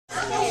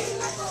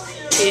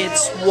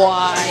It's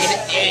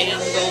wide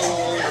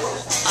angle.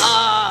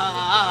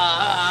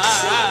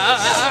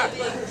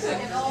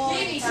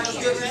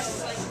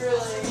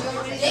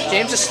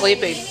 James is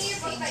sleeping.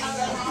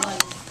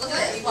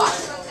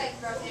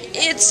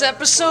 It's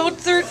episode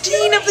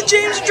 13 of the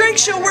James and Drake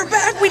Show. We're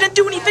back. We didn't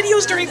do any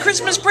videos during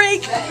Christmas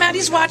break.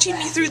 Maddie's watching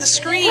me through the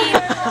screen.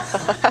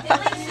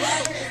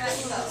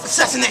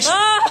 Assassination!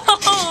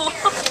 Oh!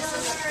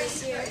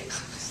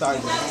 Sorry,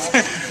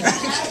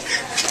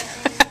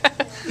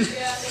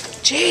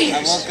 James!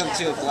 I woke up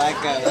to a black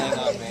guy laying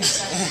on me.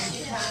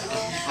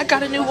 I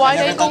got a new wide I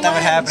never angle thought that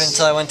would happen lens.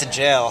 until I went to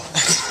jail.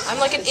 I'm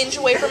like an inch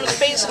away from his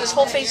face, and his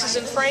whole face is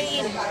in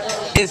frame.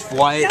 It's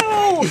white.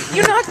 No!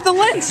 You knocked the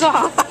lens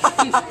off!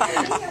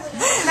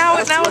 now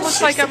it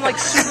looks like I'm like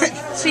super...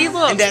 See,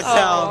 look. And that's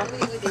how...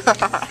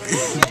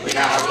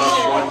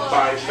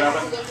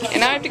 And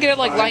now I have to get it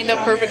like lined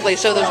up perfectly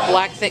so those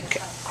black thick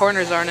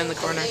corners aren't in the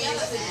corner.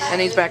 And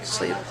he's back to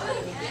sleep.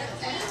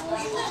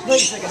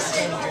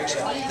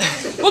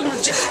 Welcome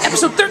to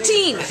episode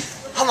 13!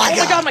 Oh my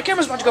god, my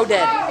camera's about to go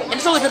dead. And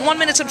it's only been 1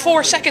 minute and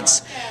 4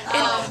 seconds.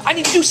 And I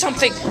need to do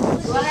something. I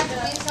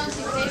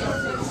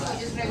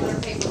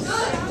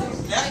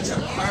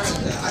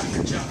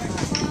can jump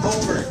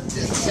over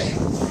this thing.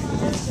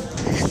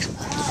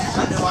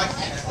 I know I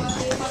can.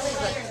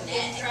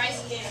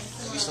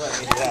 You still let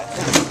me do that.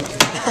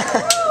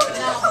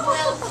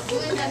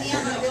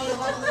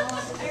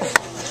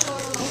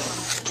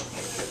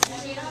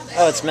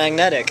 Oh, it's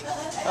magnetic.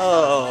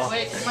 Oh.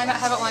 Wait, you might not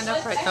have it lined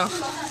up right though.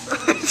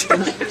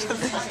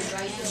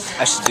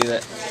 I should do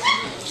that.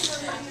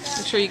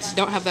 Make sure you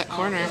don't have that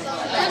corner.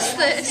 What's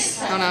this?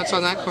 Oh no, it's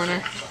on that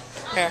corner.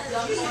 Here.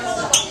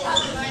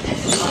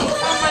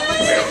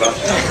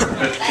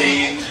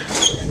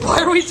 Why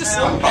are we just...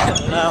 No.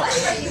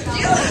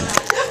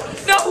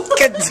 No!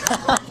 Good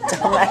job,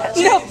 dumbass.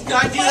 No! Can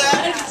I do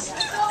that?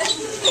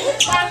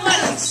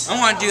 I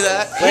want to do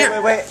that.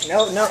 Wait.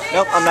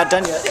 Nope, I'm not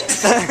done yet.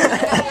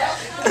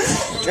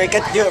 Drake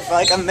got to do it for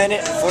like a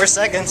minute and 4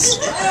 seconds.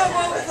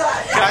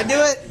 Can I do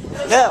it?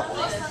 No.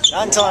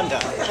 Not until I'm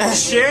done.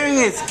 Sharing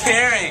is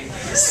caring.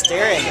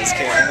 Staring is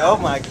caring. Oh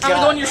my god. I'm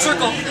gonna go in your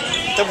circle.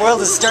 The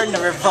world is starting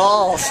to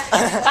revolve.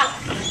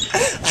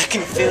 I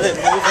can feel it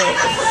moving.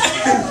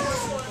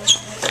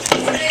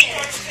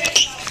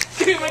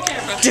 Give me my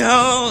camera.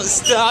 Don't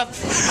stop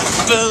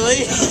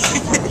believing.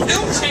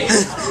 Don't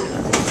change.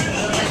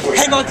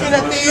 Hang on to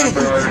that thing.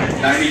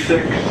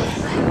 96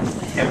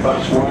 and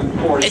bus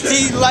 146. I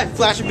see light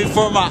flashing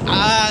before my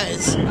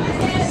eyes.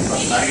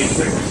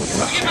 96.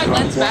 Get my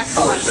lens back.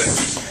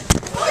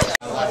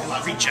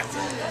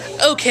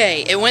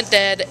 Okay, it went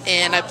dead,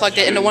 and I plugged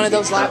it into one of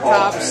those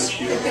laptops.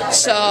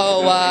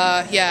 So,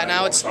 yeah,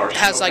 now it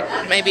has like,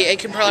 maybe it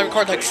can probably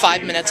record like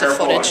 5 minutes of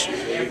footage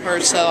or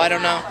so, I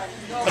don't know.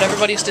 But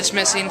everybody's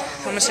dismissing.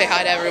 I'm gonna say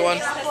hi to everyone.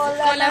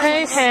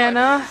 Hey,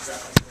 Hannah.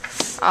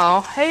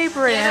 Oh, hey,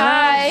 Brianna.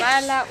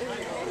 Hi.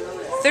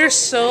 They're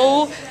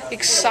so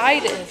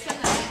excited.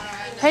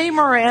 Hey,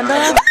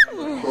 Miranda.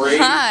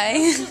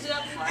 Hi.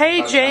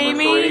 Hey,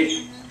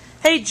 Jamie.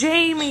 Hey,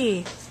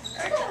 Jamie.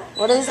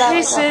 What is that?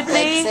 Hey,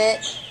 Sydney.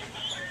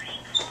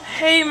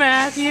 Hey,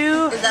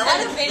 Matthew. Is that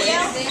like a video?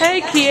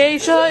 Hey,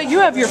 Keisha. You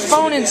have your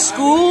phone in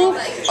school?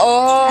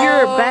 Oh.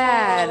 You're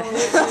bad.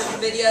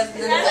 Videos.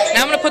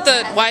 Now I'm going to put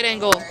the wide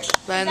angle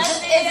lens.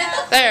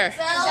 There.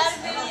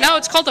 No,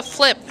 it's called a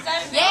flip.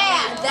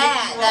 Yeah,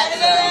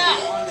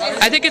 that.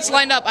 I think it's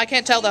lined up. I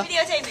can't tell though.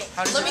 Videotape me.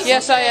 Let me see.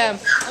 Yes, I am.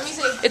 Let me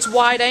see. It's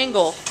wide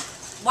angle.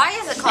 Why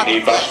is it called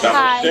Need bus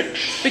number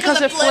 6,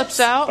 Because it flips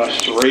out.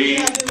 bus 3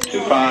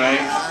 to 5.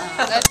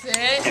 That's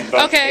it. And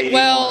bus Okay, 81.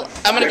 well,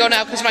 I'm going to go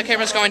now because my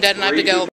camera's going dead and I have to go.